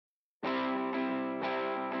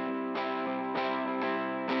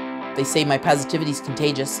They say my positivity is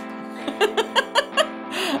contagious.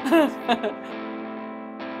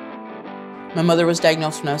 My mother was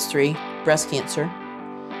diagnosed when I was 3, breast cancer.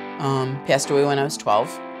 Passed away when I was 12.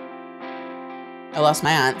 I lost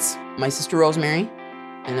my aunts, my sister Rosemary,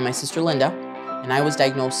 and then my sister Linda, and I was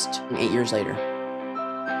diagnosed 8 years later.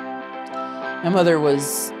 My mother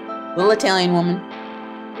was a little Italian woman,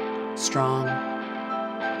 strong.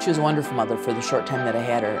 She was a wonderful mother for the short time that I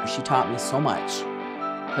had her. She taught me so much,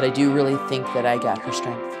 but I do really think that I got her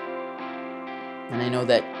strength. And I know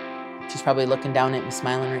that she's probably looking down at me,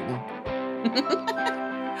 smiling right now.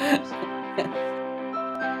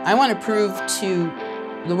 I want to prove to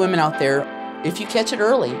the women out there, if you catch it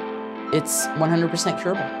early, it's 100%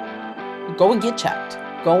 curable. Go and get checked.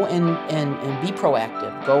 Go and be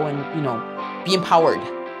proactive. Go and, be empowered.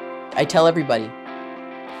 I tell everybody,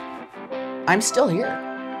 I'm still here.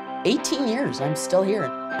 18 years, I'm still here.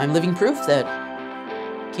 I'm living proof that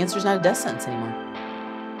cancer's not a death sentence anymore.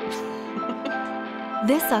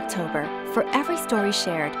 This October, for every story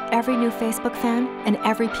shared, every new Facebook fan, and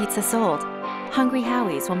every pizza sold, Hungry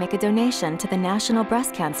Howie's will make a donation to the National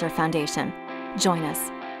Breast Cancer Foundation. Join us.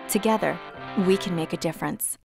 Together, we can make a difference.